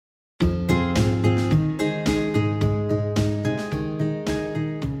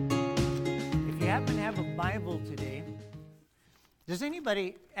Does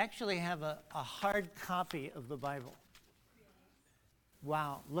anybody actually have a hard copy of the Bible?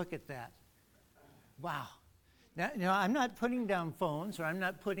 Wow, look at that. Wow. Now, I'm not putting down phones, or I'm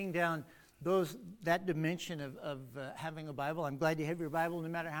not putting down that dimension of having a Bible. I'm glad you have your Bible no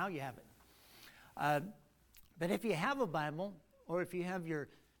matter how you have it. But if you have a Bible, or if you have your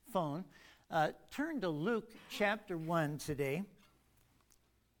phone, turn to Luke chapter 1 today.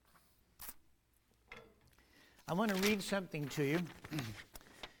 I want to read something to you.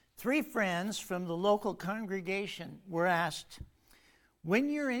 3 friends from the local congregation were asked, when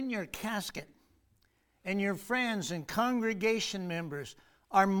you're in your casket and your friends and congregation members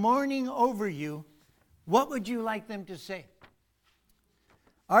are mourning over you, what would you like them to say?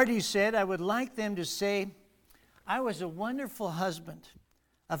 Artie said, I would like them to say, I was a wonderful husband,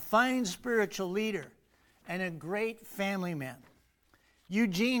 a fine spiritual leader, and a great family man.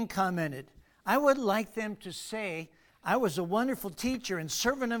 Eugene commented, I would like them to say, I was a wonderful teacher and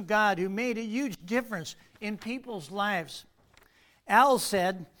servant of God who made a huge difference in people's lives. Al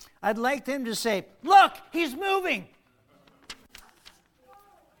said, I'd like them to say, look, he's moving.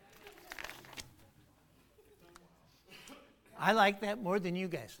 I like that more than you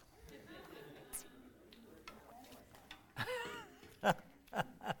guys.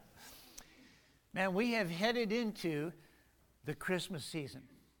 Man, we have headed into the Christmas season.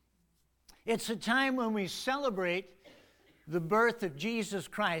 It's a time when we celebrate the birth of Jesus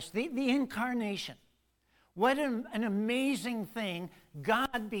Christ, the incarnation. What an amazing thing.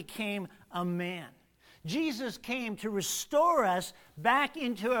 God became a man. Jesus came to restore us back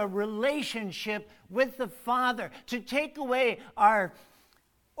into a relationship with the Father, to take away our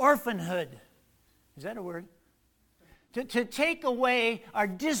orphanhood. Is that a word? To take away our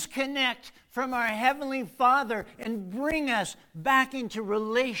disconnect from our Heavenly Father and bring us back into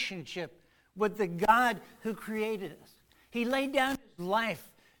relationship with the God who created us. He laid down His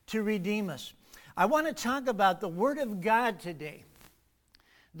life to redeem us. I want to talk about the Word of God today.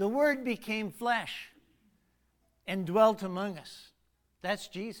 The Word became flesh and dwelt among us. That's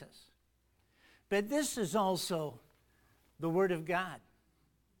Jesus. But this is also the Word of God.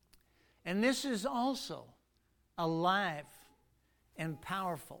 And this is also alive and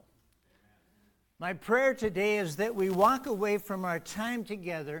powerful. My prayer today is that we walk away from our time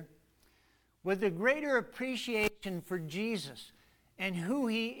together with a greater appreciation for Jesus and who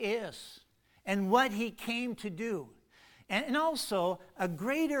He is and what He came to do. And also a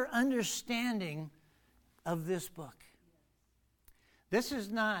greater understanding of this book. This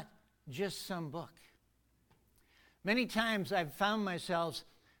is not just some book. Many times I've found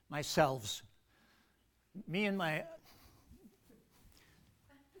me and my...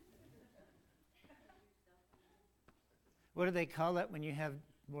 What do they call that when you have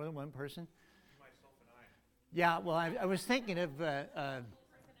more than one person? Myself and I. Yeah, well, I was thinking of...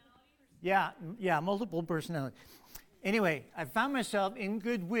 multiple personality. Anyway, I found myself in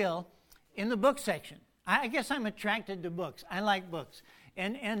Goodwill in the book section. I guess I'm attracted to books. I like books.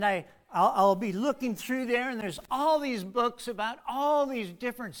 And I'll be looking through there, and there's all these books about all these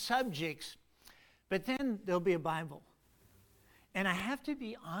different subjects. But then there'll be a Bible. And I have to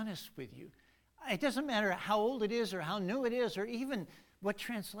be honest with you. It doesn't matter how old it is or how new it is or even what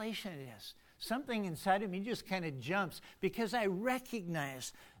translation it is. Something inside of me just kind of jumps because I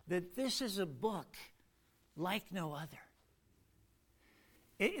recognize that this is a book like no other.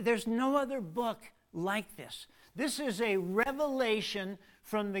 There's no other book like this. This is a revelation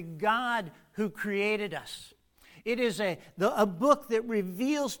from the God who created us. It is a book that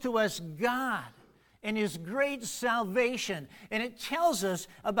reveals to us God and His great salvation. And it tells us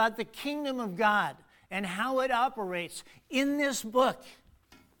about the kingdom of God and how it operates. In this book,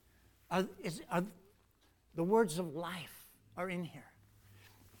 the words of life are in here.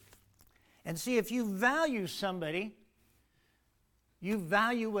 And see, if you value somebody, you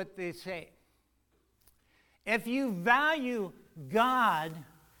value what they say. If you value God,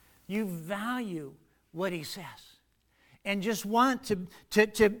 you value what He says. And just want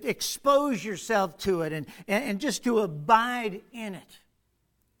to expose yourself to it and just to abide in it.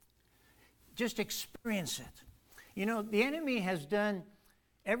 Just experience it. You know, the enemy has done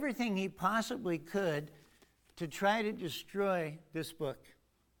everything he possibly could to try to destroy this book.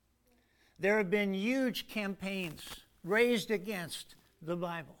 There have been huge campaigns raised against the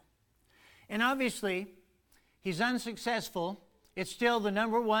Bible. And obviously, he's unsuccessful. It's still the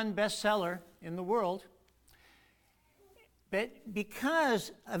 #1 bestseller in the world. But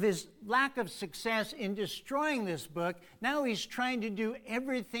because of his lack of success in destroying this book, now he's trying to do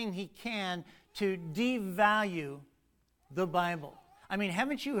everything he can to devalue the Bible. I mean,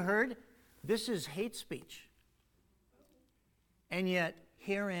 haven't you heard? This is hate speech. And yet,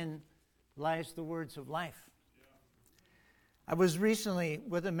 herein lies the words of life. I was recently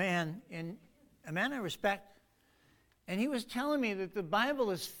with a man I respect, and he was telling me that the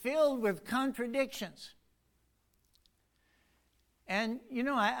Bible is filled with contradictions. And,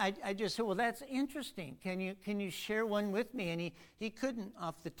 I just said, well, that's interesting. Can you share one with me? And he couldn't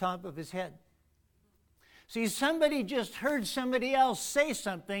off the top of his head. See, somebody just heard somebody else say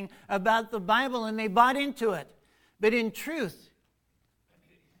something about the Bible, and they bought into it. But in truth,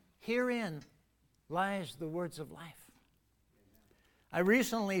 herein lies the words of life. I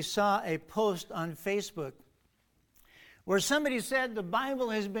recently saw a post on Facebook where somebody said the Bible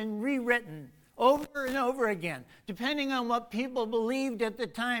has been rewritten over and over again. Depending on what people believed at the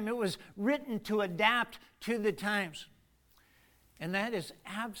time, it was written to adapt to the times. And that is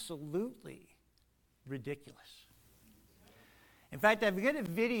absolutely ridiculous. In fact, I've got a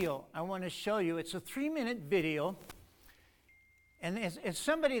video I want to show you. It's a 3-minute video. And it's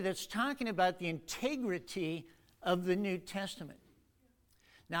somebody that's talking about the integrity of the New Testament.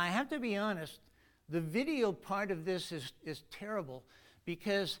 Now, I have to be honest, the video part of this is terrible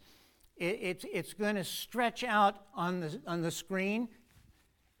because it's going to stretch out on the screen,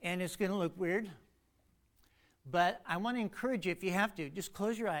 and it's going to look weird. But I want to encourage you, if you have to, just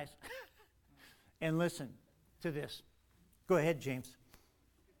close your eyes and listen to this. Go ahead, James.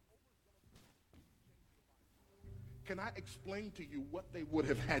 Can I explain to you what they would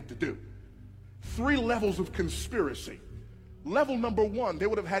have had to do? 3 levels of conspiracy. Level number 1, they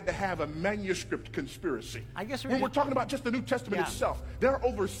would have had to have a manuscript conspiracy. I guess when we're talking about just the New Testament Yeah. itself, there are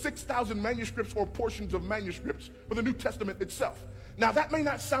over 6,000 manuscripts or portions of manuscripts for the New Testament itself. Now, that may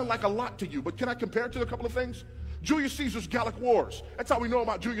not sound like a lot to you, but can I compare it to a couple of things? Julius Caesar's Gallic Wars. That's how we know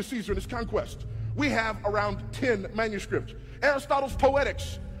about Julius Caesar and his conquest. We have around 10 manuscripts. Aristotle's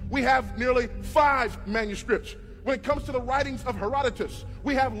Poetics. We have nearly 5 manuscripts. When it comes to the writings of Herodotus,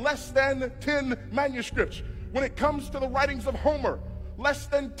 we have less than 10 manuscripts. When it comes to the writings of Homer, less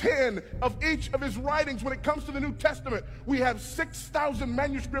than 10 of each of his writings. When it comes to the New Testament, we have 6,000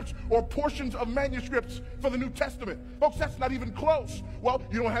 manuscripts or portions of manuscripts for the New Testament. Folks, that's not even close. Well,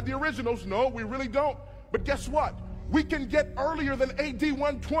 you don't have the originals. No, we really don't. But guess what? We can get earlier than AD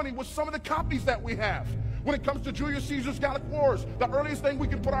 120 with some of the copies that we have. When it comes to Julius Caesar's Gallic Wars, the earliest thing we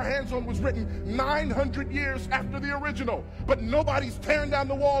can put our hands on was written 900 years after the original. But nobody's tearing down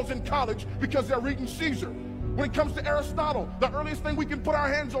the walls in college because they're reading Caesar. When it comes to Aristotle, the earliest thing we can put our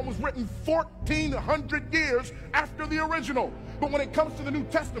hands on was written 1,400 years after the original. But when it comes to the New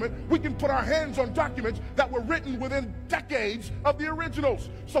Testament, we can put our hands on documents that were written within decades of the originals.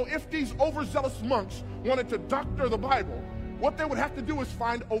 So if these overzealous monks wanted to doctor the Bible, what they would have to do is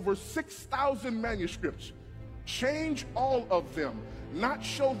find over 6,000 manuscripts, change all of them, not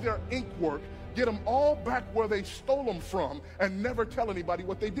show their ink work, get them all back where they stole them from, and never tell anybody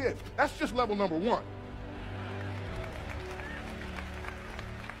what they did. That's just level number 1.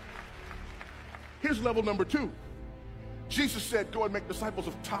 Here's level number 2. Jesus said, go and make disciples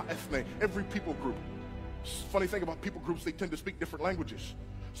of ta ethne, every people group. Funny thing about people groups, they tend to speak different languages.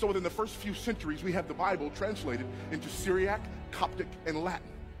 So within the first few centuries, we have the Bible translated into Syriac, Coptic, and Latin.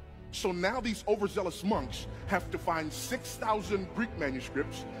 So now these overzealous monks have to find 6,000 Greek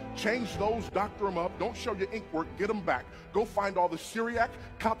manuscripts, change those, doctor them up, don't show your ink work, get them back. Go find all the Syriac,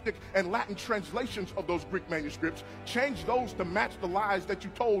 Coptic, and Latin translations of those Greek manuscripts, change those to match the lies that you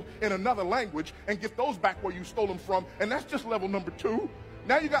told in another language, and get those back where you stole them from. And that's just level number 2.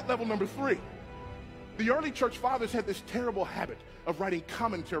 Now you got level number 3. The early church fathers had this terrible habit of writing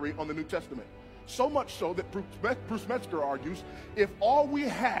commentary on the New Testament. So much so that Bruce Metzger argues, if all we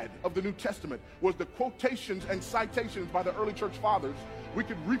had of the New Testament was the quotations and citations by the early church fathers, we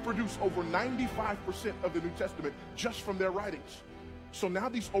could reproduce over 95% of the New Testament just from their writings. So now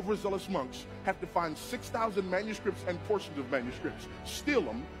these overzealous monks have to find 6,000 manuscripts and portions of manuscripts, steal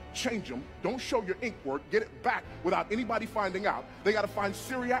them, change them, don't show your ink work, get it back without anybody finding out. They got to find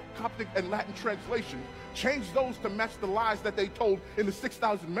Syriac, Coptic, and Latin translations, change those to match the lies that they told in the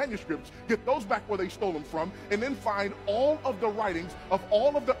 6,000 manuscripts, get those back where they stole them from, and then find all of the writings of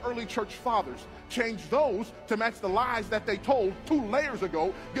all of the early church fathers, change those to match the lies that they told 2 layers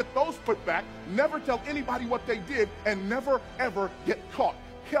ago, get those put back, never tell anybody what they did, and never ever get caught.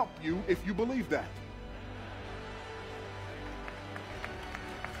 Help you if you believe that.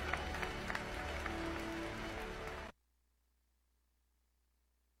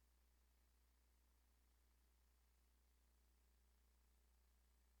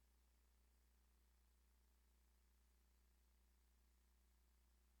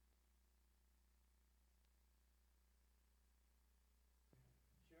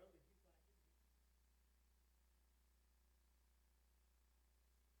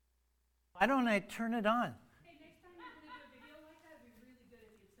 Why don't I turn it on? Hey, next time you're going to do a video like that, it'd be really good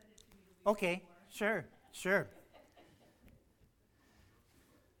if you'd send it to me. Okay, sure.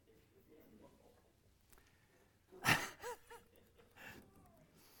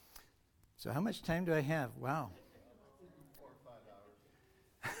 So how much time do I have? Wow. 4 or 5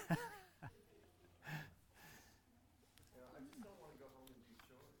 hours. I just don't want to go home and do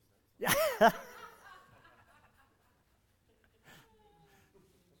chores.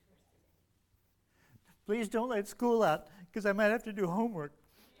 Please don't let school out, because I might have to do homework.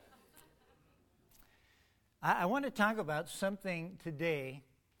 I want to talk about something today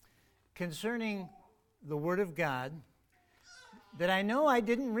concerning the Word of God that I know I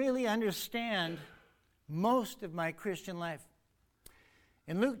didn't really understand most of my Christian life.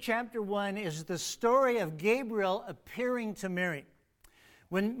 In Luke chapter 1 is the story of Gabriel appearing to Mary.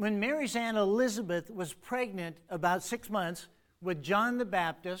 When Mary's aunt Elizabeth was pregnant about 6 months with John the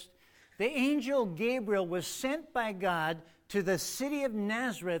Baptist, the angel Gabriel was sent by God to the city of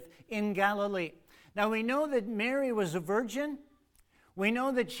Nazareth in Galilee. Now we know that Mary was a virgin. We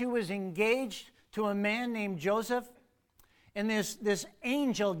know that she was engaged to a man named Joseph. And this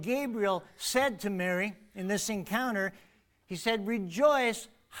angel Gabriel said to Mary in this encounter, he said, "Rejoice,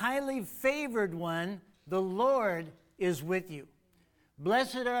 highly favored one, the Lord is with you.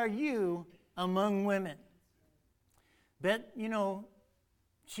 Blessed are you among women." But,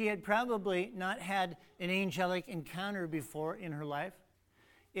 she had probably not had an angelic encounter before in her life.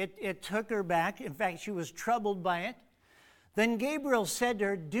 It took her back. In fact, she was troubled by it. Then Gabriel said to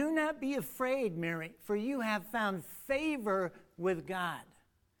her, "Do not be afraid, Mary, for you have found favor with God.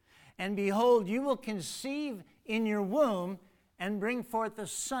 And behold, you will conceive in your womb and bring forth a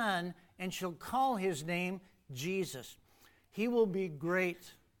son, and shall call his name Jesus. He will be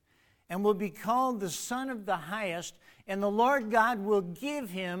great and will be called the Son of the Highest, and the Lord God will give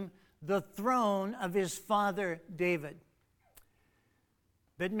him the throne of his father David."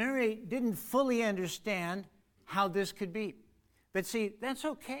 But Mary didn't fully understand how this could be. But see, that's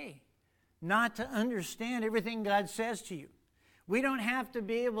okay not to understand everything God says to you. We don't have to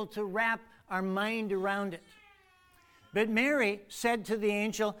be able to wrap our mind around it. But Mary said to the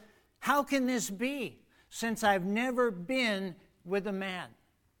angel, "How can this be, since I've never been with a man?"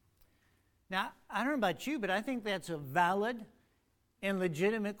 Now, I don't know about you, but I think that's a valid and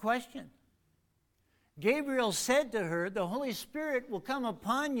legitimate question. Gabriel said to her, "The Holy Spirit will come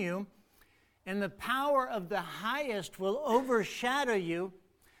upon you, and the power of the Highest will overshadow you.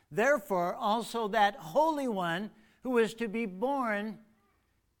 Therefore, also that Holy One who is to be born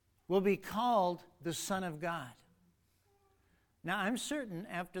will be called the Son of God." Now, I'm certain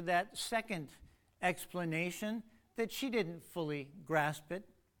after that second explanation that she didn't fully grasp it,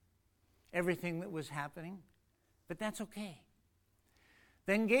 everything that was happening, but that's okay.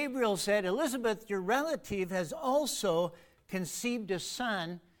 Then Gabriel said, "Elizabeth, your relative, has also conceived a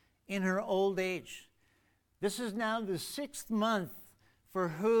son in her old age. This is now the 6th month for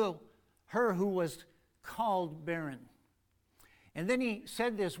her who was called barren." And then he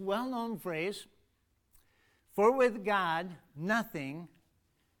said this well-known phrase, "For with God nothing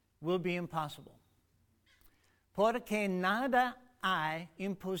will be impossible. Porque nada hay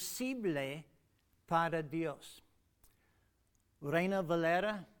imposible para Dios." Reina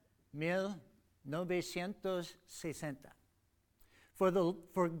Valera, 1960. For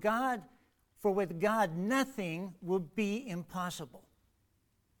with God nothing will be impossible.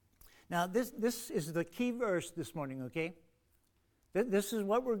 Now, this is the key verse this morning, okay? This is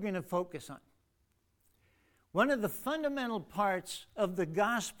what we're going to focus on. One of the fundamental parts of the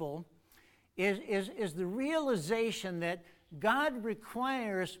gospel is the realization that God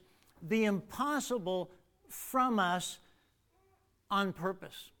requires the impossible from us on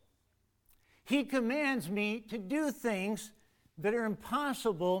purpose. He commands me to do things that are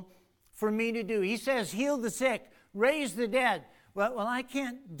impossible for me to do. He says, "Heal the sick, raise the dead." Well, I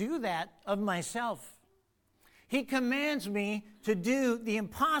can't do that of myself. He commands me to do the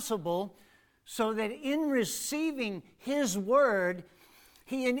impossible so that in receiving His word,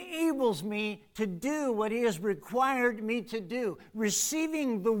 He enables me to do what He has required me to do.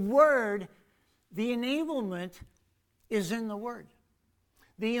 Receiving the word, the enablement is in the word.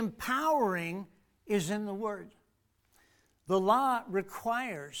 The empowering is in the word. The law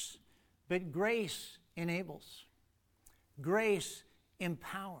requires, but grace enables. Grace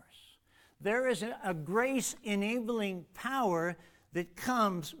empowers. There is a grace-enabling power that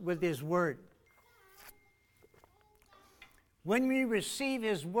comes with His word. When we receive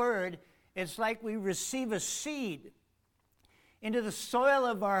His word, it's like we receive a seed into the soil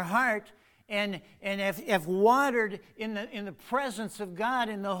of our heart, and if watered in the presence of God,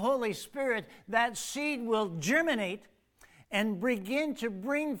 in the Holy Spirit, that seed will germinate and begin to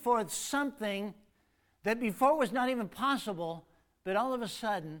bring forth something that before was not even possible, but all of a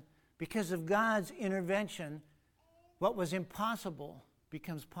sudden, because of God's intervention, what was impossible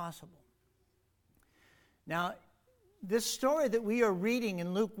becomes possible. Now, this story that we are reading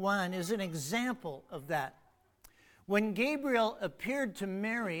in Luke 1 is an example of that. When Gabriel appeared to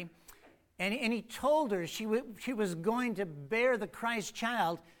Mary, and he told her she was going to bear the Christ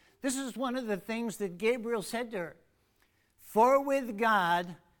child, this is one of the things that Gabriel said to her. For with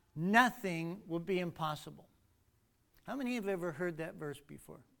God, nothing will be impossible. How many have ever heard that verse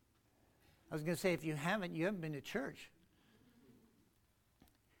before? I was going to say, if you haven't been to church.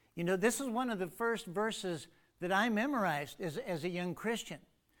 You know, this is one of the first verses that I memorized as a young Christian.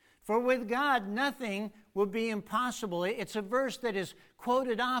 For with God, nothing will be impossible. It's a verse that is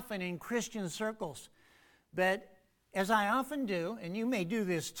quoted often in Christian circles. But as I often do, and you may do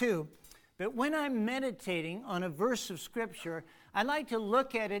this too, but when I'm meditating on a verse of Scripture, I like to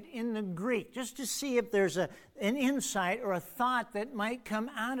look at it in the Greek, just to see if there's an insight or a thought that might come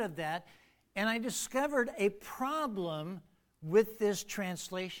out of that. And I discovered a problem with this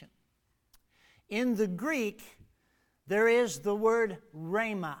translation. In the Greek, there is the word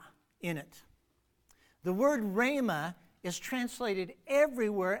rhema in it. The word rhema is translated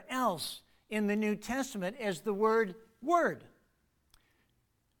everywhere else in the New Testament as the word word.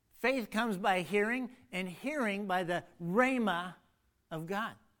 Faith comes by hearing, and hearing by the rhema of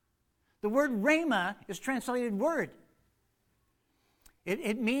God. The word rhema is translated word.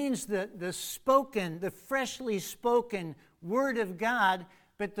 It means the spoken, the freshly spoken word of God,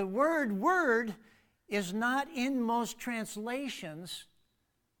 but the word is not in most translations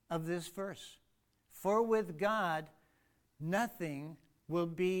of this verse. For with God, nothing will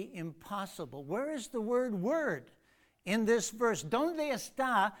be impossible. Where is the word in this verse? ¿Dónde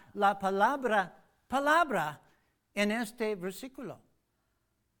está la palabra en este versículo?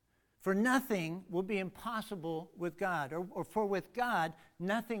 For nothing will be impossible with God, or for with God,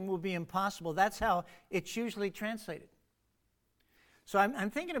 nothing will be impossible. That's how it's usually translated. So I'm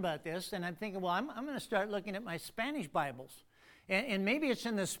thinking about this, and I'm thinking, well, I'm going to start looking at my Spanish Bibles. And maybe it's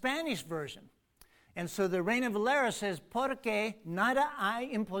in the Spanish version. And so the Reina Valera says, porque nada hay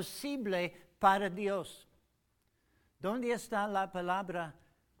imposible para Dios. ¿Dónde está la palabra?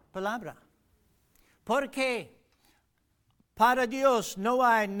 Porque para Dios no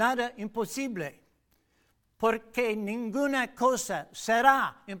hay nada imposible. Porque ninguna cosa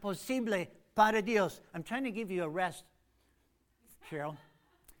será imposible para Dios. I'm trying to give you a rest, Cheryl.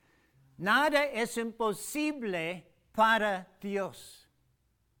 Nada es imposible para Dios.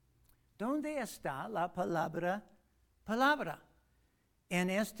 ¿Dónde está la palabra en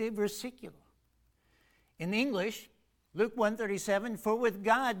este versículo? In English, Luke 1:37, for with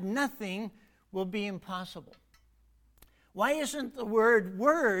God nothing will be impossible. Why isn't the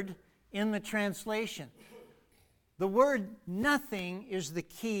word in the translation? The word nothing is the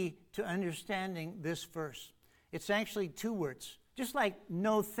key to understanding this verse. It's actually two words. Just like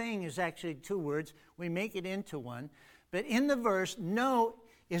no thing is actually two words, we make it into one. But in the verse, no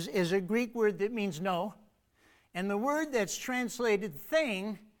is a Greek word that means no. And the word that's translated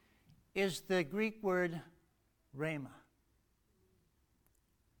thing is the Greek word rhema.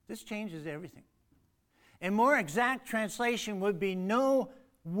 This changes everything. A more exact translation would be no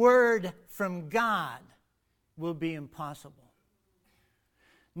word from God will be impossible.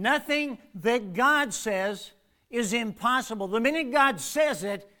 Nothing that God says is impossible. The minute God says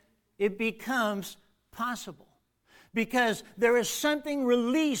it, it becomes possible. Because there is something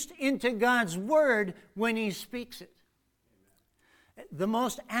released into God's word when He speaks it. The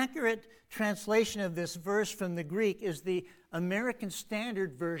most accurate translation of this verse from the Greek is the American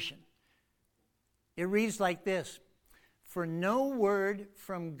Standard Version. It reads like this: for no word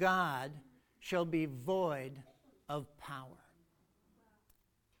from God shall be void of power.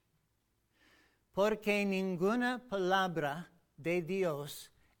 Porque ninguna palabra de Dios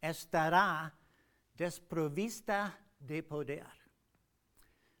estará desprovista de poder.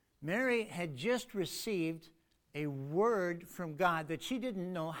 Mary had just received a word from God that she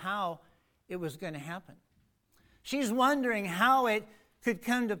didn't know how it was going to happen. She's wondering how it could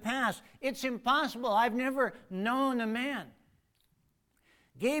come to pass. It's impossible. I've never known a man.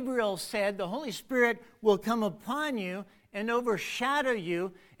 Gabriel said, the Holy Spirit will come upon you and overshadow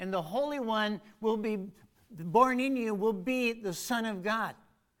you, and the Holy One will be born in you, will be the Son of God.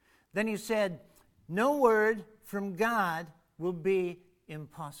 Then he said, no word from God will be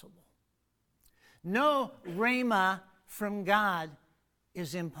impossible. No rhema from God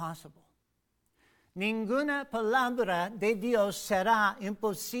is impossible. Ninguna palabra de Dios será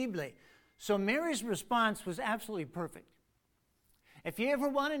imposible. So Mary's response was absolutely perfect. If you ever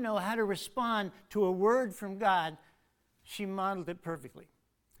want to know how to respond to a word from God, she modeled it perfectly.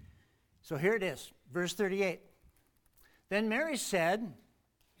 So here it is, verse 38. Then Mary said,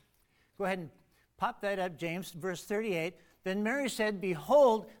 go ahead and pop that up, James, verse 38. Then Mary said,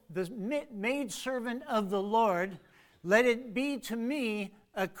 behold, the maidservant of the Lord, let it be to me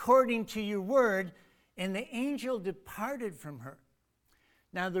according to your word. And the angel departed from her.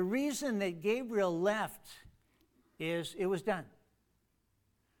 Now, the reason that Gabriel left is it was done.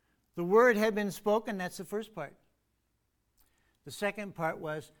 The word had been spoken, that's the first part. The second part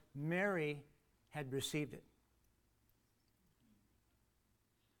was Mary had received it.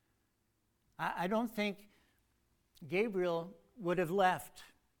 I don't think Gabriel would have left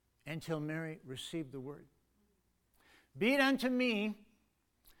until Mary received the word. Be it unto me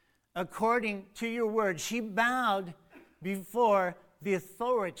according to your word. She bowed before the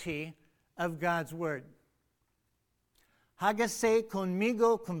authority of God's word. Hágase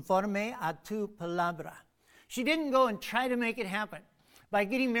conmigo conforme a tu palabra. She didn't go and try to make it happen by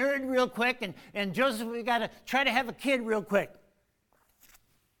getting married real quick and Joseph, we got to try to have a kid real quick.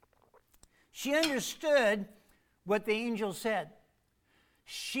 She understood what the angel said.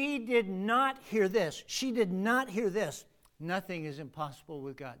 She did not hear this. She did not hear this. Nothing is impossible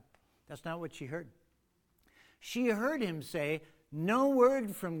with God. That's not what she heard. She heard him say, no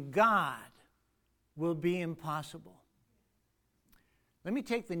word from God will be impossible. Let me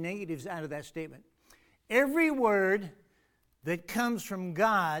take the negatives out of that statement. Every word that comes from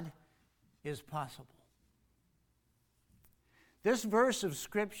God is possible. This verse of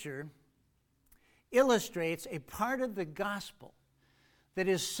Scripture illustrates a part of the gospel that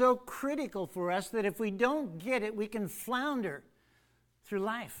is so critical for us that if we don't get it, we can flounder through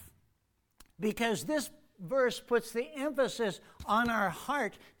life. Because this verse puts the emphasis on our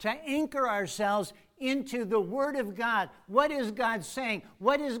heart to anchor ourselves into the Word of God. What is God saying?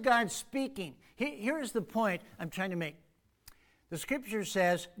 What is God speaking? Here's the point I'm trying to make. The Scripture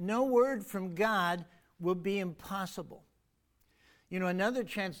says, no word from God will be impossible. You know, another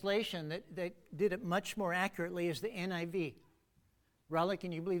translation that did it much more accurately is the NIV. Raleigh,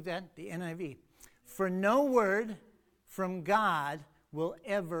 can you believe that? The NIV. For no word from God will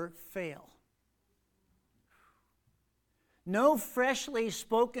ever fail. No freshly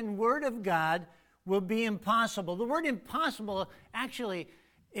spoken word of God will be impossible. The word impossible, actually,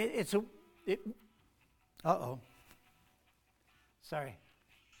 Sorry.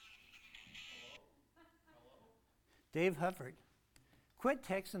 Dave Hufford. Quit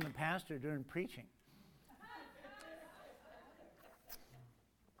texting the pastor during preaching.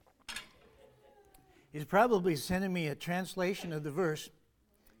 He's probably sending me a translation of the verse.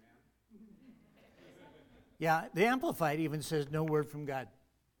 Yeah, the Amplified even says no word from God.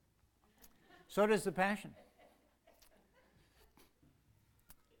 So does the Passion.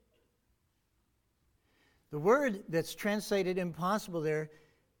 The word that's translated impossible there,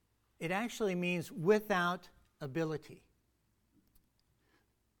 it actually means without ability.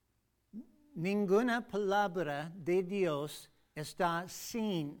 Ninguna palabra de Dios está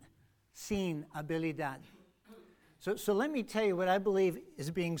sin habilidad. So let me tell you what I believe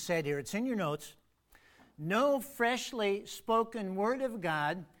is being said here. It's in your notes. No freshly spoken word of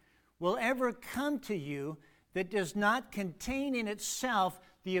God will ever come to you that does not contain in itself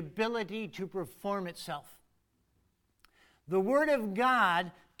the ability to perform itself. The Word of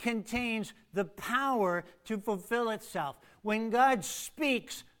God contains the power to fulfill itself. When God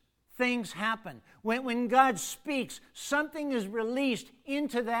speaks, things happen. When God speaks, something is released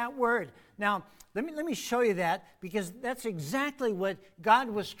into that word. Now, let me show you that, because that's exactly what God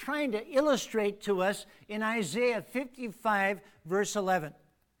was trying to illustrate to us in Isaiah 55, verse 11.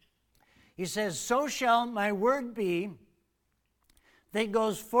 He says, so shall my word be that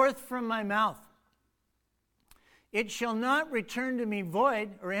goes forth from my mouth. It shall not return to me void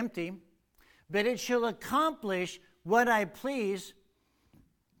or empty, but it shall accomplish what I please,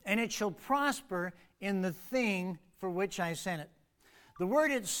 and it shall prosper in the thing for which I sent it. The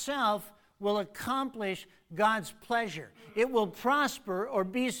word itself will accomplish God's pleasure. It will prosper or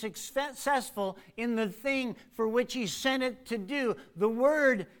be successful in the thing for which He sent it to do. The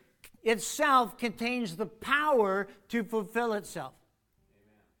word itself contains the power to fulfill itself.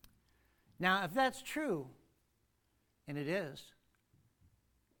 Amen. Now, if that's true, and it is,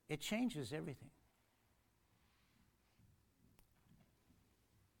 it changes everything.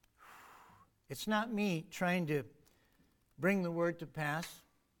 It's not me trying to bring the word to pass,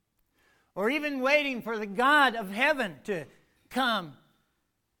 or even waiting for the God of heaven to come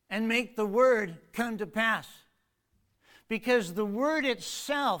and make the word come to pass. Because the word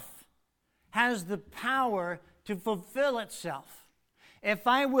itself has the power to fulfill itself. If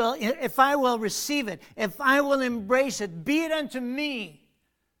I will receive it, if I will embrace it, be it unto me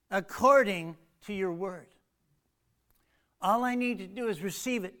according to your word. All I need to do is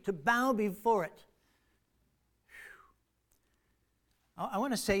receive it, to bow before it. I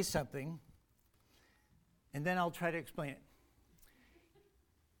want to say something, and then I'll try to explain it.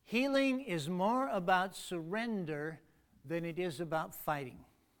 Healing is more about surrender than it is about fighting.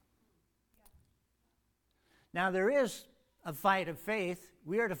 Now, there is a fight of faith.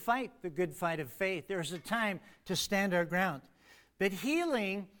 We are to fight the good fight of faith. There's a time to stand our ground. But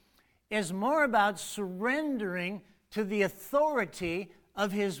healing is more about surrendering to the authority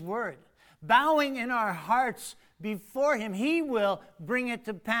of His word. Bowing in our hearts before Him, He will bring it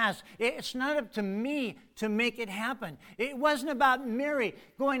to pass. It's not up to me to make it happen. It wasn't about Mary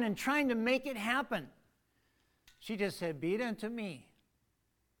going and trying to make it happen. She just said, be it unto me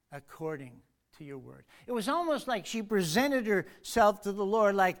according to your word. It was almost like she presented herself to the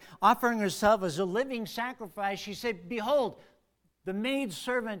Lord, like offering herself as a living sacrifice. She said, behold, the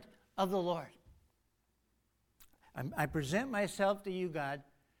maidservant of the Lord. I present myself to you, God.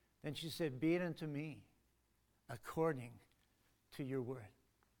 Then she said, be it unto me according to your word.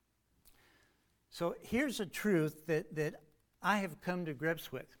 So here's a truth that I have come to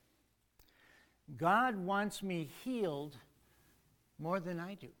grips with. God wants me healed more than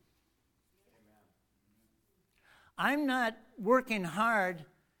I do. I'm not working hard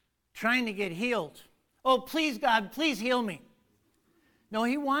trying to get healed. Oh, please, God, please heal me. No,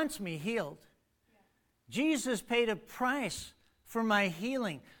 He wants me healed. Jesus paid a price for my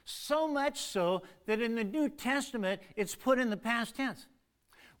healing, so much so that in the New Testament, it's put in the past tense.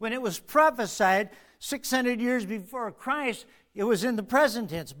 When it was prophesied 600 years before Christ, it was in the present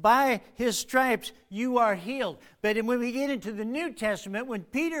tense. By His stripes, you are healed. But when we get into the New Testament, when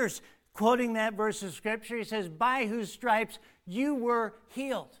Peter's quoting that verse of Scripture, he says, by whose stripes you were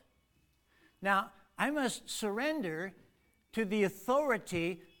healed. Now, I must surrender to the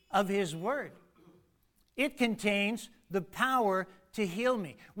authority of His word. It contains the power to heal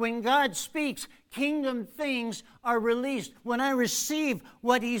me. When God speaks, kingdom things are released. When I receive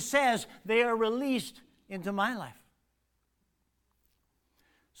what He says, they are released into my life.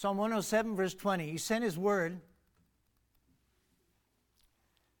 Psalm 107, verse 20, He sent His word.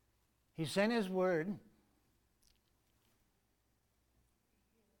 He sent His word.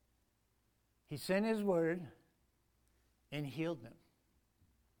 He sent His word and healed them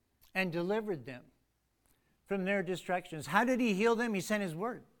and delivered them from their destructions. How did He heal them? He sent His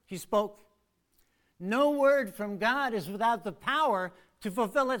word. He spoke. No word from God is without the power to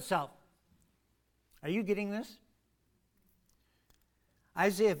fulfill itself. Are you getting this?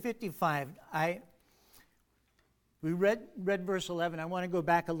 Isaiah 55. We read verse 11. I want to go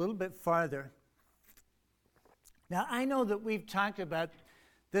back a little bit farther. Now, I know that we've talked about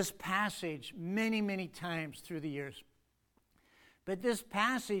this passage many, many times through the years. But this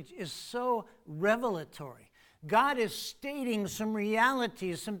passage is so revelatory. God is stating some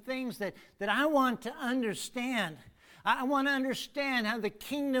realities, some things that I want to understand. I want to understand how the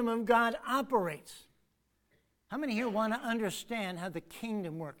kingdom of God operates. How many here want to understand how the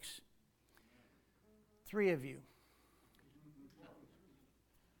kingdom works? 3 of you.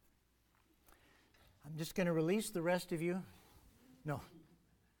 I'm just going to release the rest of you. No.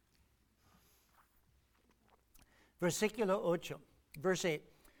 Versículo 8, verse 8.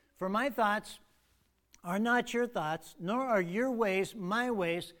 For my thoughts are not your thoughts, nor are your ways my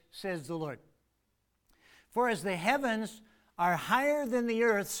ways, says the Lord. For as the heavens are higher than the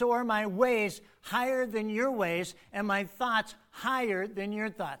earth, so are my ways higher than your ways, and my thoughts higher than your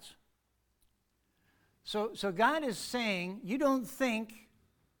thoughts. So God is saying, you don't think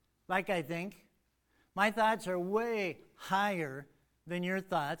like I think. My thoughts are way higher than your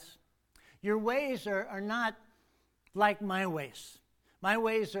thoughts. Your ways are not like my ways. My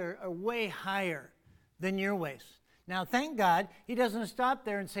ways are way higher than your ways. Now, thank God, He doesn't stop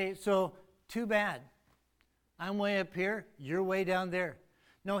there and say, so too bad. I'm way up here, you're way down there.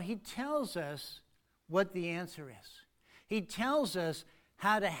 No, He tells us what the answer is. He tells us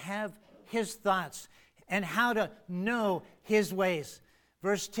how to have His thoughts and how to know His ways.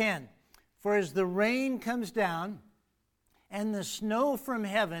 Verse 10, for as the rain comes down and the snow from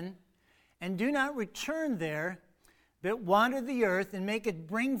heaven, and do not return there, but water the earth and make it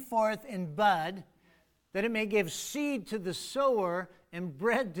bring forth and bud, that it may give seed to the sower and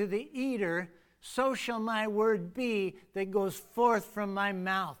bread to the eater, so shall my word be that goes forth from my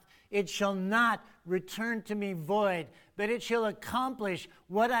mouth. it shall not return to me void, but it shall accomplish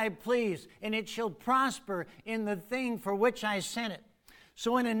what I please, and it shall prosper in the thing for which I sent it.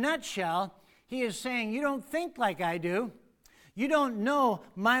 So in a nutshell, he is saying, you don't think like I do. You don't know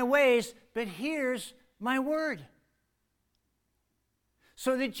my ways, but here's my word.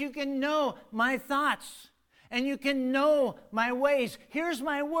 So that you can know my thoughts and you can know my ways. Here's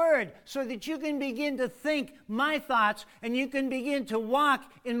my word so that you can begin to think my thoughts and you can begin to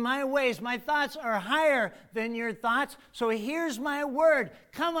walk in my ways. My thoughts are higher than your thoughts. So here's my word.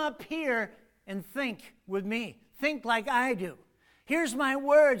 Come up here and think with me. Think like I do. Here's my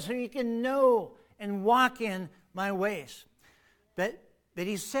word so you can know and walk in my ways. But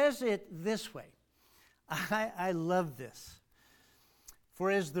he says it this way. I love this. For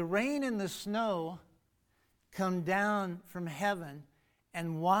as the rain and the snow come down from heaven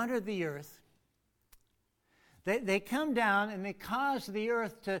and water the earth, they come down and they cause the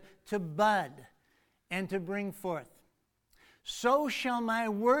earth to bud and to bring forth. So shall my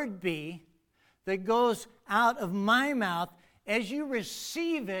word be that goes out of my mouth. As you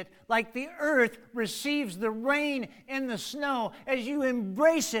receive it, like the earth receives the rain and the snow, as you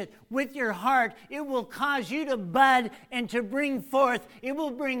embrace it with your heart, it will cause you to bud and to bring forth. It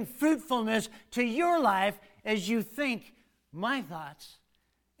will bring fruitfulness to your life as you think my thoughts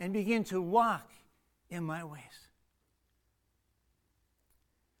and begin to walk in my ways.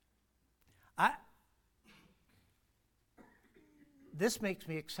 This makes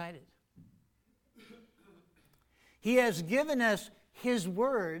me excited. He has given us His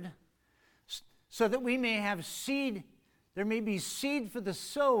word so that we may have seed. There may be seed for the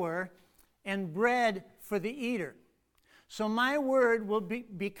sower and bread for the eater. So my word will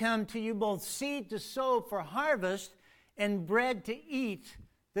become to you both seed to sow for harvest and bread to eat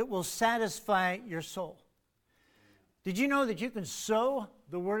that will satisfy your soul. Did you know that you can sow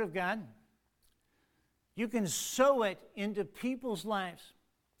the word of God? You can sow it into people's lives.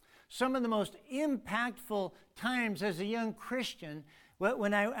 Some of the most impactful times as a young Christian,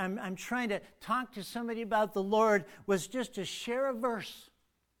 when I'm trying to talk to somebody about the Lord, was just to share a verse.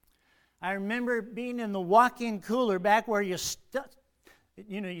 I remember being in the walk-in cooler back where you stock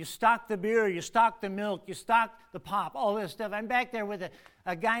the beer, you stock the milk, you stock the pop, all this stuff. I'm back there with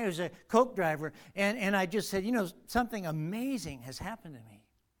a guy who's a Coke driver, and I just said, something amazing has happened to me.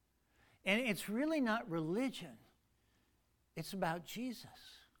 And it's really not religion. It's about Jesus.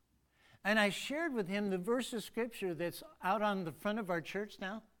 And I shared with him the verse of Scripture that's out on the front of our church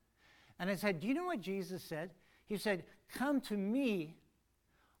now. And I said, do you know what Jesus said? He said, come to me,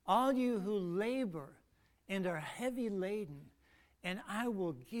 all you who labor and are heavy laden, and I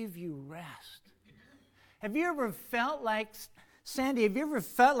will give you rest. Have you ever felt like, Sandy, have you ever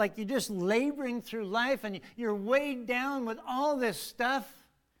felt like you're just laboring through life and you're weighed down with all this stuff?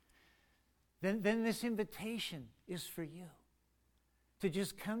 Then this invitation is for you to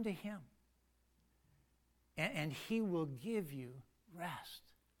just come to Him. And He will give you rest.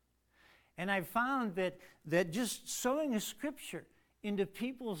 And I found that just sowing a scripture into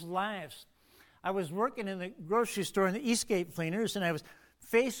people's lives. I was working in the grocery store in the Eastgate Cleaners, and I was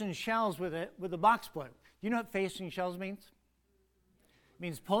facing shelves with a box plow. Do you know what facing shelves means? It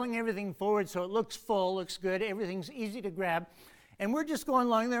means pulling everything forward so it looks full, looks good, everything's easy to grab. And we're just going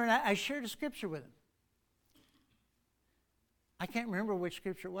along there, and I shared a scripture with him. I can't remember which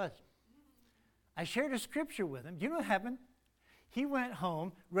scripture it was. I shared a scripture with him. Do you know what happened? He went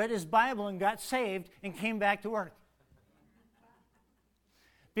home, read his Bible, and got saved, and came back to work.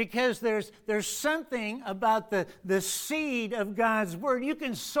 Because there's something about the seed of God's word. You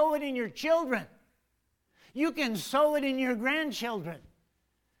can sow it in your children. You can sow it in your grandchildren.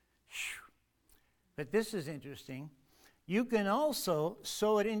 But this is interesting. You can also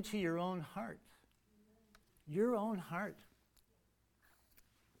sow it into your own heart. Your own heart.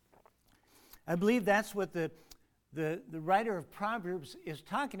 I believe that's what the writer of Proverbs is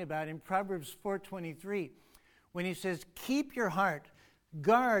talking about in Proverbs 4:23, when he says, keep your heart,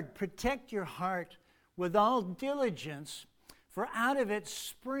 guard, protect your heart with all diligence, for out of it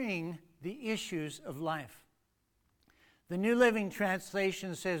spring the issues of life. The New Living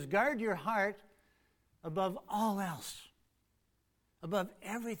Translation says, guard your heart above all else, above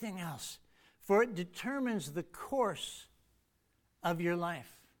everything else, for it determines the course of your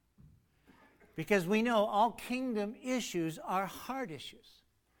life. Because we know all kingdom issues are heart issues.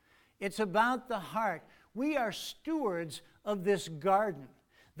 It's about the heart. We are stewards of this garden.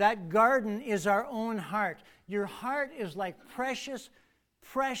 That garden is our own heart. Your heart is like precious,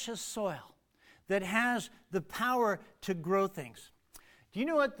 precious soil that has the power to grow things. Do you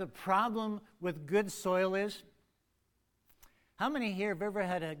know what the problem with good soil is? How many here have ever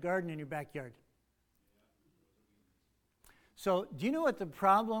had a garden in your backyard? So, do you know what the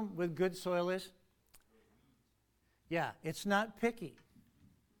problem with good soil is? Yeah, it's not picky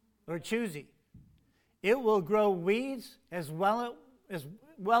or choosy. It will grow weeds as well as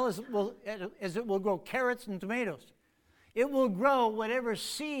it will grow carrots and tomatoes. It will grow whatever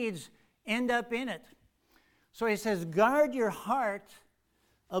seeds end up in it. So he says, guard your heart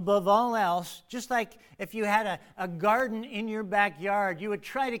above all else. Just like if you had a garden in your backyard, you would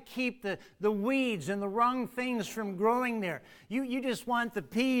try to keep the weeds and the wrong things from growing there. You just want the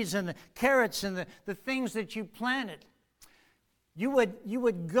peas and the carrots and the things that you planted. You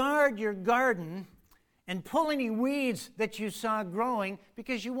would guard your garden and pull any weeds that you saw growing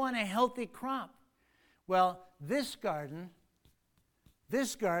because you want a healthy crop. Well, this garden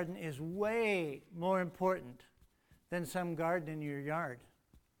is way more important than some garden in your yard.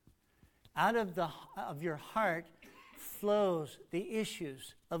 Out of your heart flows the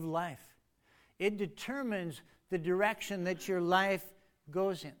issues of life. It determines the direction that your life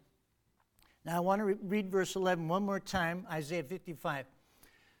goes in. Now I want to read verse 11 one more time, Isaiah 55.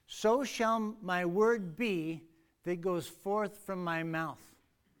 So shall my word be that goes forth from my mouth.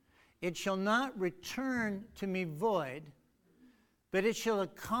 It shall not return to me void, but it shall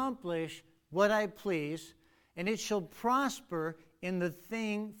accomplish what I please, and it shall prosper in the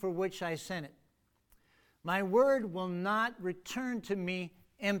thing for which I sent it. My word will not return to me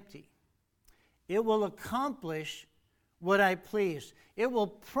empty. It will accomplish what I please. It will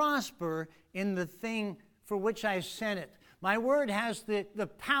prosper in the thing for which I sent it. My word has the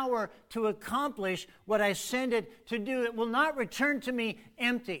power to accomplish what I send it to do. It will not return to me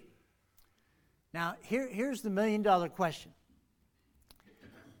empty. Now, here's the million-dollar question.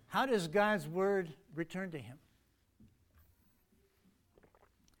 How does God's word return to him?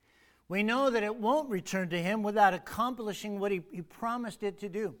 We know that it won't return to him without accomplishing what he promised it to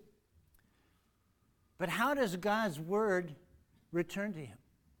do. But how does God's word return to him?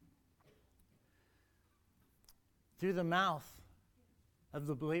 Through the mouth of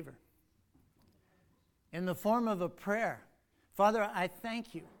the believer. In the form of a prayer. Father, I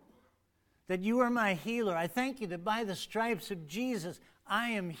thank you that you are my healer. I thank you that by the stripes of Jesus,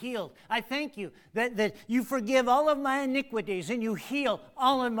 I am healed. I thank you that you forgive all of my iniquities and you heal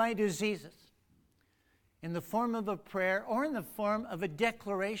all of my diseases. In the form of a prayer or in the form of a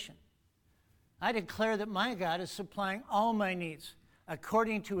declaration. I declare that my God is supplying all my needs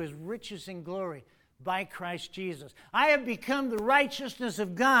according to his riches and glory by Christ Jesus. I have become the righteousness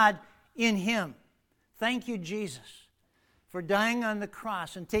of God in him. Thank you, Jesus, for dying on the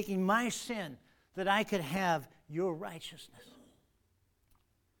cross and taking my sin that I could have your righteousness.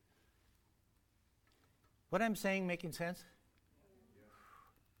 What I'm saying making sense?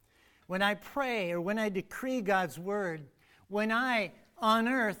 When I pray or when I decree God's word, when I on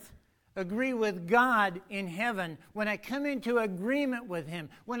earth agree with God in heaven, when I come into agreement with him,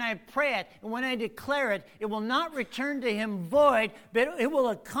 when I pray it and when I declare it, it will not return to him void, but it will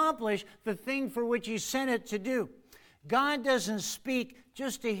accomplish the thing for which he sent it to do. God doesn't speak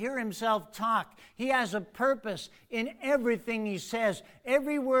just to hear himself talk. He has a purpose in everything he says.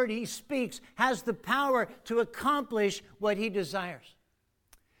 Every word he speaks has the power to accomplish what he desires.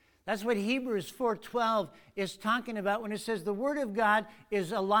 That's what Hebrews 4:12 is talking about when it says the Word of God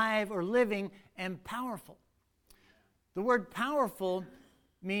is alive or living and powerful. The word powerful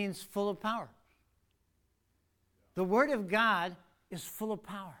means full of power. The Word of God is full of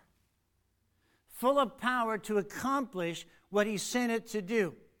power. Full of power to accomplish what he sent it to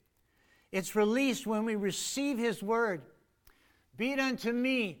do. It's released when we receive his word. Be it unto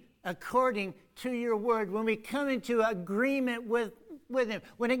me according to your word. When we come into agreement with him,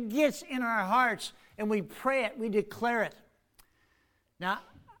 when it gets in our hearts and we pray it, we declare it. Now,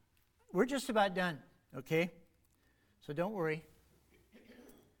 we're just about done, okay? So don't worry.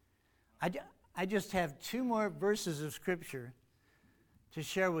 I just have two more verses of Scripture to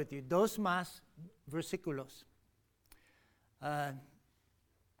share with you. Dos más versículos.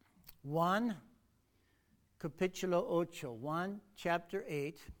 Juan, capítulo 8. Juan, chapter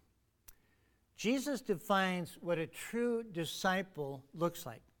 8. Jesus defines what a true disciple looks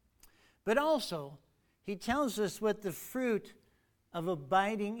like. But also, he tells us what the fruit of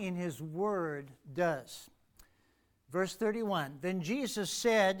abiding in his word does. Verse 31, then Jesus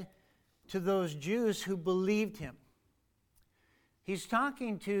said to those Jews who believed him. He's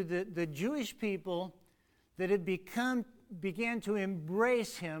talking to the Jewish people that had began to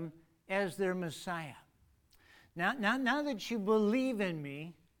embrace him as their Messiah. Now that you believe in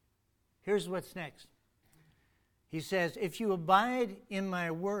me, here's what's next. He says, if you abide in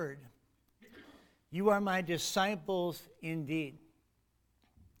my word, You are my disciples indeed.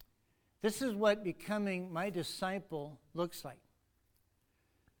 This is what becoming my disciple looks like.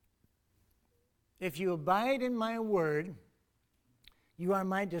 If you abide in my word, you are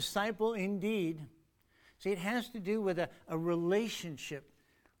my disciple indeed. See, it has to do with a relationship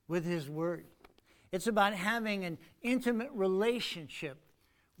with his word. It's about having an intimate relationship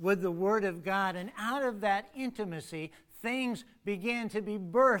with the word of God. And out of that intimacy, things begin to be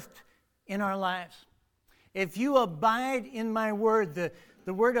birthed in our lives. If you abide in my word, the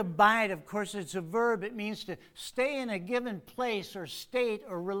word abide, of course, it's a verb. It means to stay in a given place or state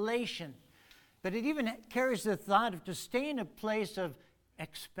or relation. But it even carries the thought of to stay in a place of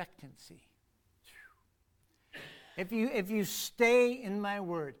expectancy. If you stay in my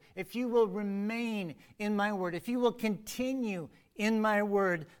word, if you will remain in my word, if you will continue in my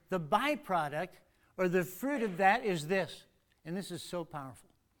word, the byproduct or the fruit of that is this. And this is so powerful.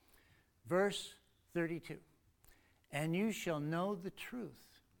 Verse 32. And you shall know the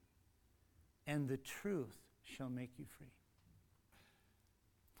truth, and the truth shall make you free.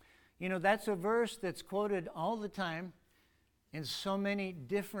 You know, that's a verse that's quoted all the time in so many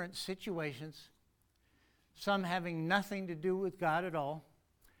different situations, some having nothing to do with God at all.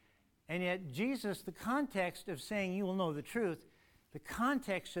 And yet Jesus, the context of saying you will know the truth, the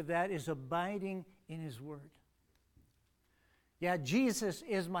context of that is abiding in his word. Yeah, Jesus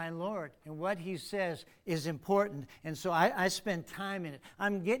is my Lord, and what he says is important. And so I spend time in it.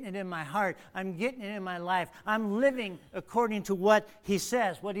 I'm getting it in my heart. I'm getting it in my life. I'm living according to what he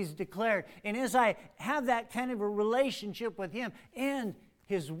says, what he's declared. And as I have that kind of a relationship with him and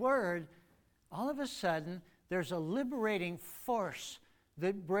his word, all of a sudden, there's a liberating force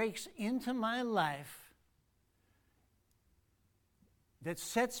that breaks into my life that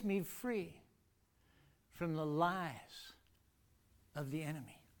sets me free from the lies of the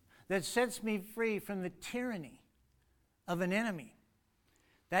enemy, that sets me free from the tyranny of an enemy.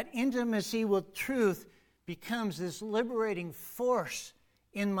 That intimacy with truth becomes this liberating force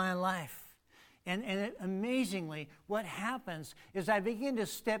in my life. And amazingly, what happens is I begin to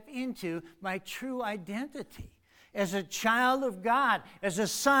step into my true identity as a child of God, as a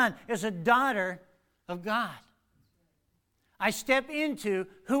son, as a daughter of God. I step into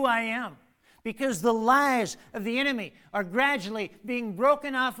who I am, because the lies of the enemy are gradually being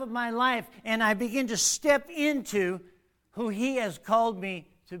broken off of my life, and I begin to step into who he has called me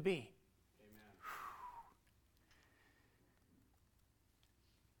to be. Amen.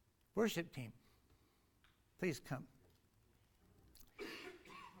 Worship team, please come.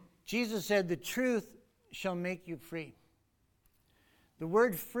 Jesus said, the truth shall make you free. The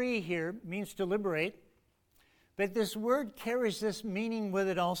word free here means to liberate, but this word carries this meaning with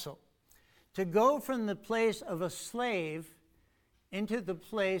it also. To go from the place of a slave into the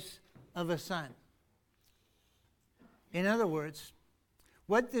place of a son. In other words,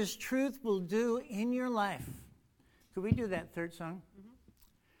 what this truth will do in your life. Could we do that third song?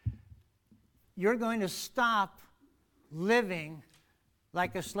 Mm-hmm. You're going to stop living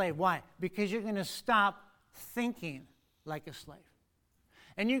like a slave. Why? Because you're going to stop thinking like a slave.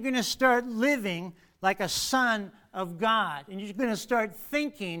 And you're going to start living like a son of God. And you're going to start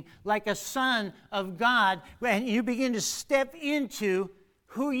thinking like a son of God. And you begin to step into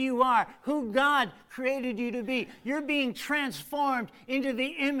who you are, who God created you to be. You're being transformed into the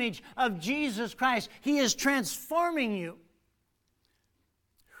image of Jesus Christ. He is transforming you.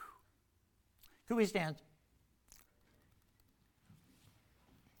 Could we stand?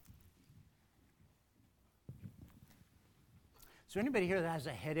 Is there anybody here that has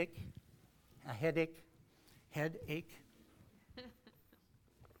a headache? A headache? Headache?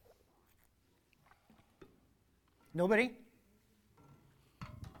 Nobody?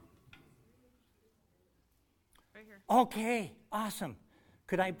 Right here. Okay, awesome.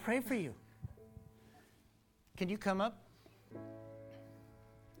 Could I pray for you? Can you come up?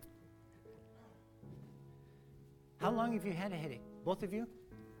 How long have you had a headache? Both of you?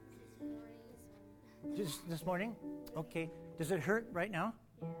 Just this morning? Okay. Does it hurt right now?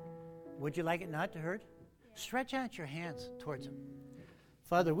 Yeah. Would you like it not to hurt? Stretch out your hands towards him.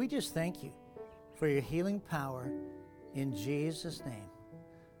 Father, we just thank you for your healing power in Jesus' name.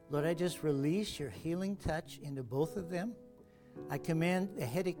 Lord, I just release your healing touch into both of them. I command the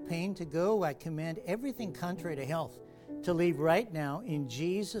headache pain to go. I command everything contrary to health to leave right now in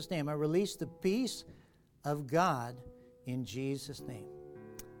Jesus' name. I release the peace of God in Jesus' name.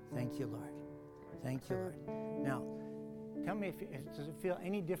 Thank you, Lord. Thank you, Lord. Now, tell me, does it feel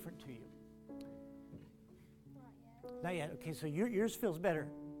any different to you? Not yet. Okay, so yours feels better.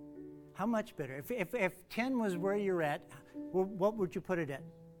 How much better? If 10 was where you're at, what would you put it at?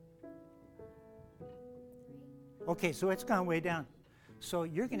 Okay, so it's gone way down. So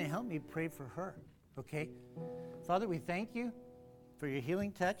you're going to help me pray for her, okay? Father, we thank you for your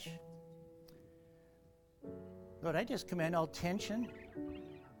healing touch. Lord, I just command all tension.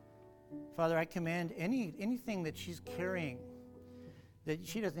 Father, I command anything that she's carrying, that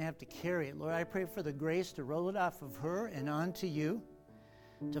she doesn't have to carry it. Lord, I pray for the grace to roll it off of her and onto you,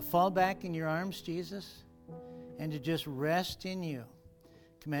 to fall back in your arms, Jesus, and to just rest in you.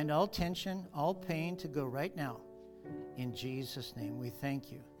 Command all tension, all pain to go right now. In Jesus' name, we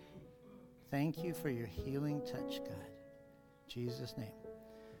thank you. Thank you for your healing touch, God. In Jesus' name.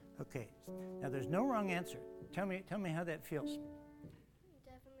 Okay, now there's no wrong answer. Tell me how that feels. It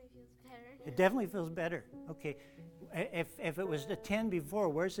definitely feels better. It definitely feels better. Okay, if it was a 10 before,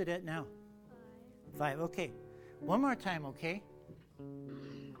 where's it at now? 5. Okay, one more time, okay?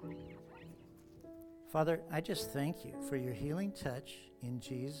 Father, I just thank you for your healing touch in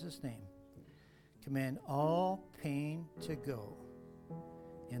Jesus' name. Command all pain to go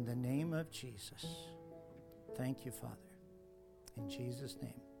in the name of Jesus. Thank you, Father. In Jesus'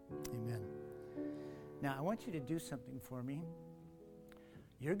 name, amen. Now, I want you to do something for me.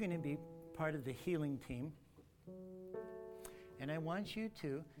 You're going to be part of the healing team. And I want you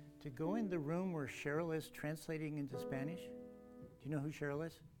to go in the room where Cheryl is translating into Spanish. Do you know who Cheryl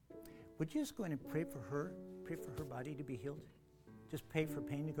is? Would you just go in and pray for her body to be healed? Just pray for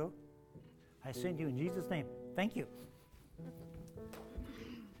pain to go? I send you in Jesus' name. Thank you.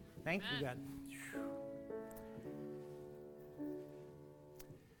 Thank you, God.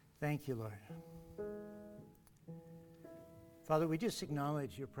 Thank you, Lord. Father, we just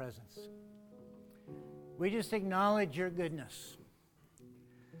acknowledge your presence. We just acknowledge your goodness.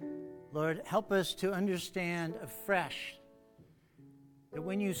 Lord, help us to understand afresh that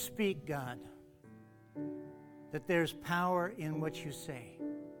when you speak, God, that there's power in what you say.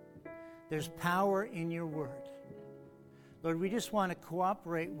 There's power in your word. Lord, we just want to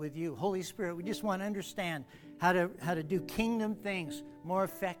cooperate with you. Holy Spirit, we just want to understand how to do kingdom things more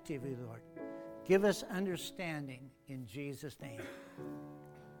effectively, Lord. Give us understanding in Jesus' name.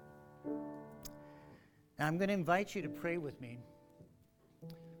 Now, I'm going to invite you to pray with me.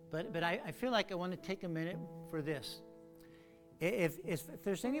 But I feel like I want to take a minute for this. If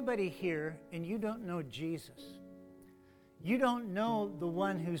there's anybody here and you don't know Jesus, you don't know the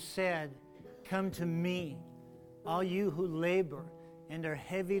one who said, "Come to me, all you who labor and are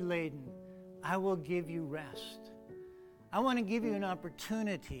heavy laden, I will give you rest." I want to give you an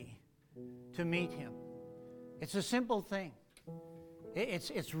opportunity to meet him. It's a simple thing.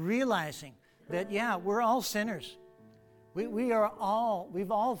 It's realizing that, yeah, we're all sinners. We've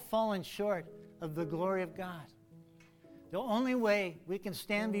all fallen short of the glory of God. The only way we can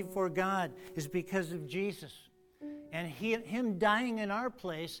stand before God is because of Jesus and him dying in our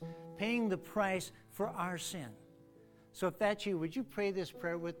place, paying the price for our sin. So if that's you, would you pray this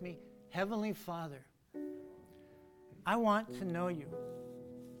prayer with me? Heavenly Father, I want to know you.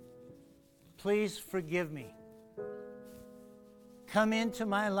 Please forgive me. Come into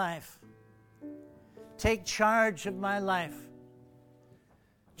my life. Take charge of my life.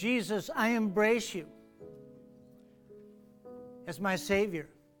 Jesus, I embrace you as my Savior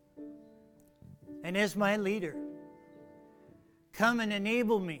and as my leader. Come and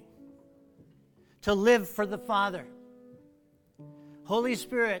enable me to live for the Father. Holy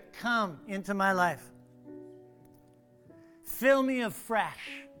Spirit, come into my life. Fill me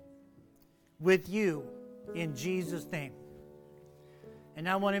afresh with you in Jesus' name. And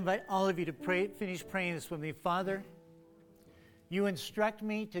now I want to invite all of you to finish praying this with me. Father, you instruct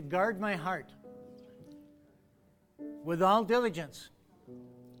me to guard my heart with all diligence.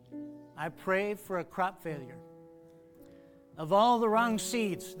 I pray for a crop failure of all the wrong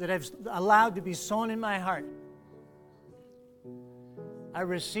seeds that I've allowed to be sown in my heart. I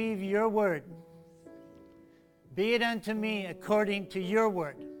receive your word. Be it unto me according to your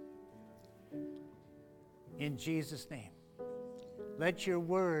word. In Jesus' name. Let your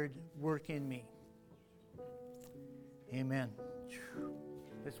word work in me. Amen.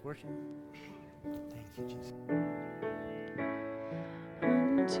 Let's worship. Thank you, Jesus.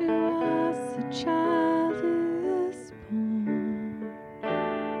 Unto us a child is born.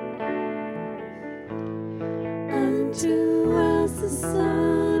 Unto us a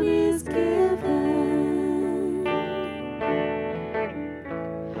son is given.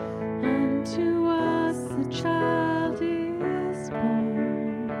 Unto us a child is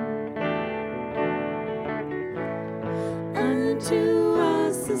born. Unto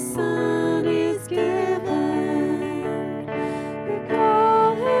us a son is given. We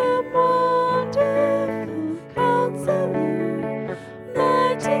call him Wonderful Counselor,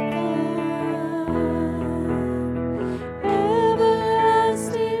 Mighty God,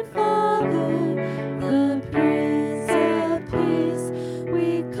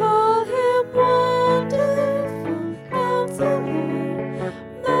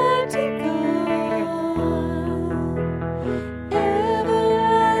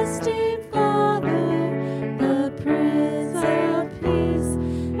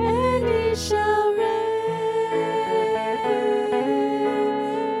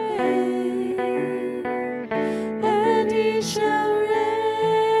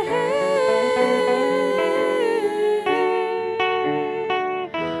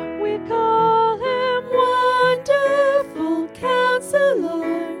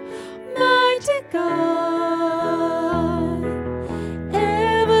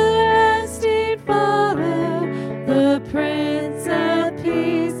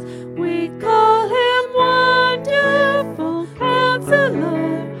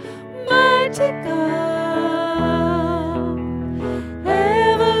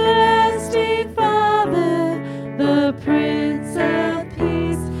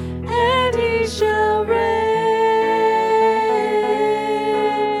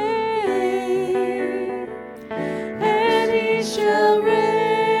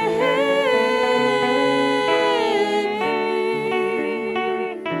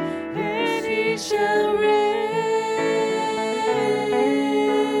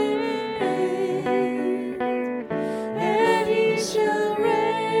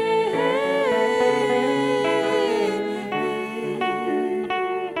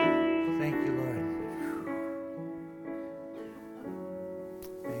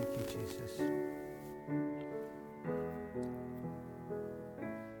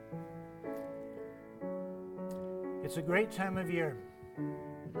 It's a great time of year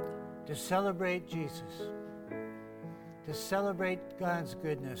to celebrate Jesus, to celebrate God's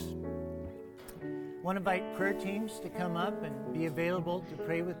goodness. I want to invite prayer teams to come up and be available to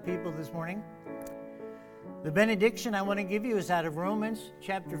pray with people this morning. The benediction I want to give you is out of Romans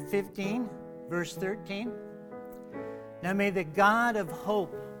chapter 15, verse 13. Now may the God of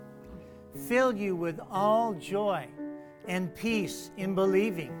hope fill you with all joy and peace in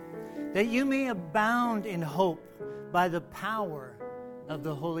believing, that you may abound in hope by the power of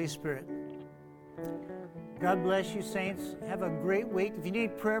the Holy Spirit. God bless you, saints. Have a great week. If you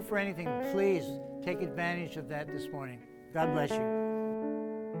need prayer for anything, please take advantage of that this morning. God bless you.